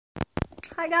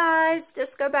Hi guys,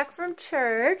 just got back from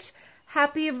church.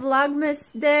 Happy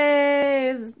Vlogmas Day.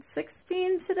 Is it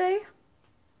 16 today?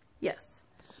 Yes.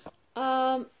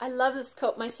 I love this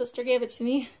coat. My sister gave it to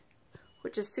me,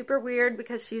 which is super weird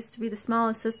because she used to be the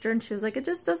smallest sister and she was like, it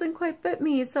just doesn't quite fit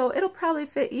me, so it'll probably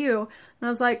fit you. And I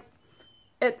was like,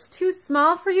 it's too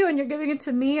small for you and you're giving it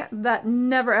to me? That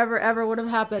never ever ever would have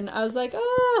happened. I was like,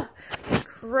 oh, it's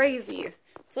crazy.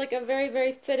 It's like a very,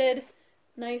 very fitted,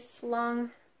 nice long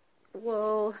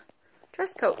wool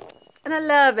dress coat. And I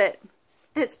love it.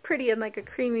 And it's pretty in like a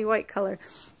creamy white color.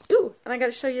 Ooh, and I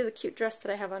gotta show you the cute dress that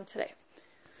I have on today.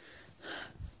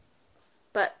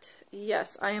 But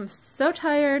yes, I am so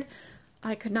tired.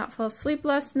 I could not fall asleep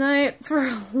last night for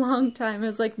a long time. It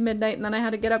was like midnight and then I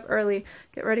had to get up early,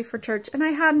 get ready for church. And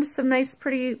I had some nice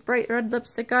pretty bright red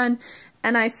lipstick on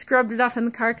and I scrubbed it off in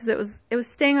the car because it was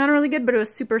staying on really good, but it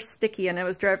was super sticky and it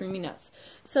was driving me nuts.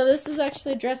 So this is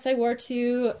actually a dress I wore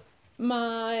to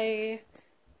my,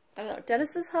 I don't know,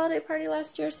 Dennis's holiday party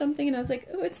last year or something, and I was like,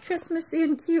 oh, it's Christmassy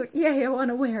and cute. Yay, I want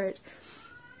to wear it.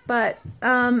 But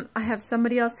I have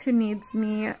somebody else who needs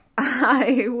me.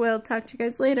 I will talk to you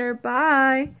guys later.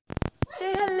 Bye.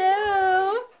 Say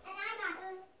hello.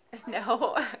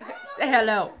 No. Say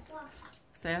hello.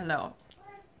 Say hello.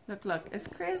 Look, look. It's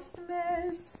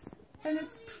Christmas. And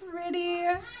it's pretty.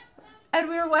 And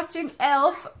we were watching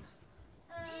Elf.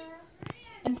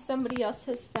 And somebody else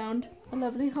has found a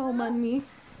lovely home on me.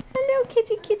 Hello,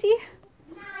 kitty, kitty.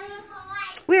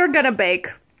 We were gonna bake.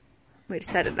 We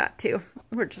decided not to.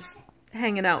 We're just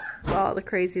hanging out while all the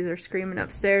crazies are screaming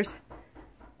upstairs.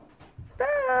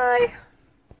 Bye.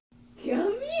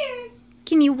 Come here.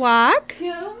 Can you walk?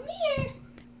 Come here.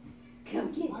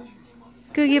 Come get.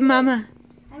 Go get Mama.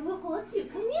 I will hold you.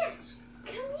 Come here.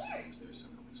 Come here.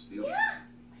 Yeah.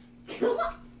 Come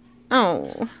on.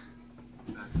 Oh.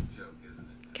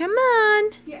 Come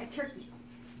on. Here, a turkey.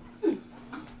 Okay.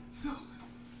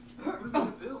 Come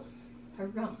on.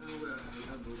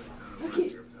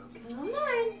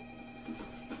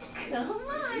 Come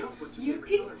on. You can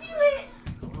do it.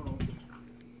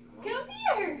 Come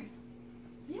here.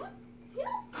 Yep. Yep.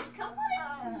 Come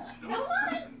on. Come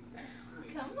on.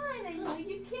 Come on. I know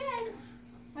you can.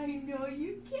 I know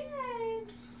you can.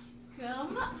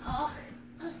 Come on. Oh.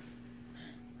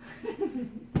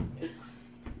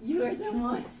 You are the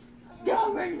most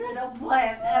stubborn little boy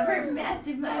I've ever met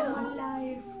in my whole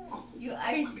life. You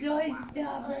are so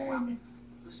stubborn.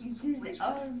 You just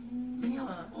are.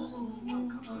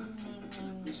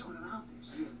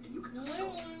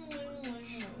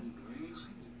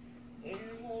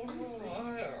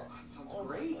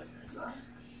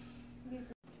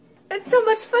 It's so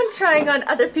much fun trying on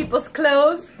other people's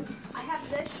clothes. I have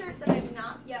this shirt that I've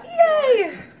not yet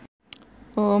Yay!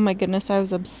 Oh my goodness, I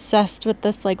was obsessed with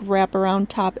this like wraparound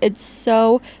top. It's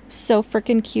so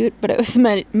freaking cute, but it was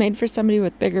made for somebody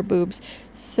with bigger boobs.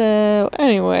 So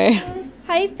anyway.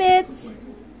 Hi, Fitz.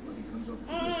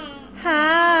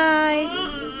 Hi.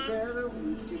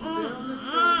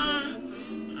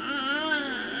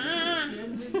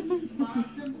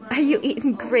 Are you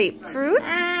eating grapefruit?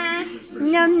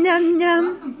 Num num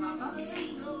num.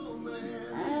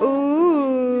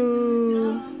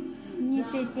 Ooh. You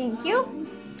say thank you?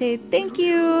 Say thank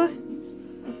you.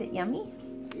 Is it yummy?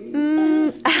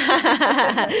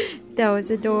 That was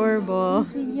adorable.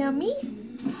 Yummy?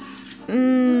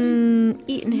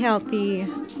 Eating healthy.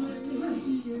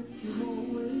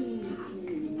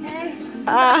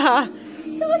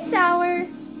 So sour.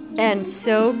 And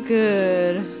so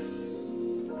good.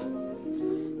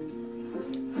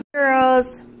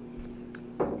 Girls,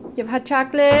 you have hot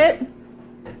chocolate?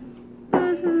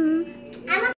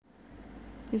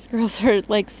 These girls are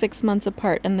like 6 months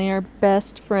apart and they are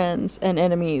best friends and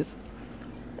enemies.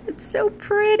 It's so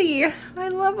pretty. I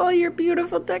love all your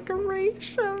beautiful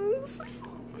decorations. I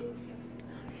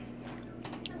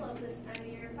love this time of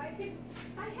year. If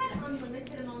I had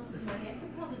unlimited amounts of money, I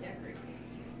could probably decorate.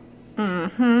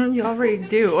 You already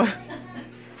do. I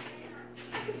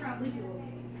could probably do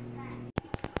okay.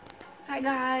 Hi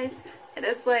guys. It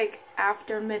is like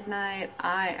after midnight.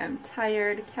 I am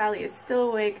tired. Cali is still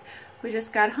awake. We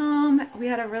just got home. We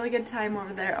had a really good time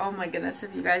over there. Oh my goodness,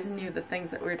 if you guys knew the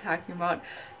things that we were talking about.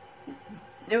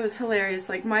 It was hilarious.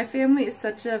 Like, my family is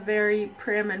such a very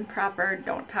prim and proper,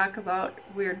 don't talk about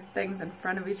weird things in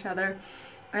front of each other.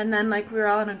 And then, like, we were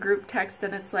all in a group text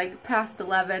and it's like past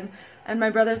 11 and my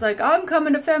brother's like, I'm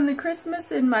coming to family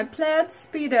Christmas in my plaid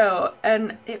Speedo.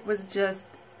 And it was just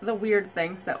the weird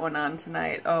things that went on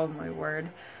tonight. Oh my word.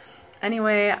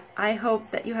 Anyway, I hope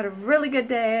that you had a really good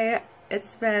day.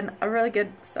 It's been a really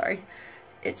good, sorry,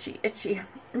 itchy,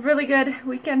 really good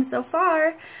weekend so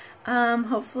far.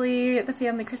 Hopefully the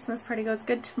family Christmas party goes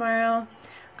good tomorrow.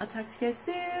 I'll talk to you guys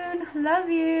soon. Love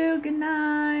you. Good night.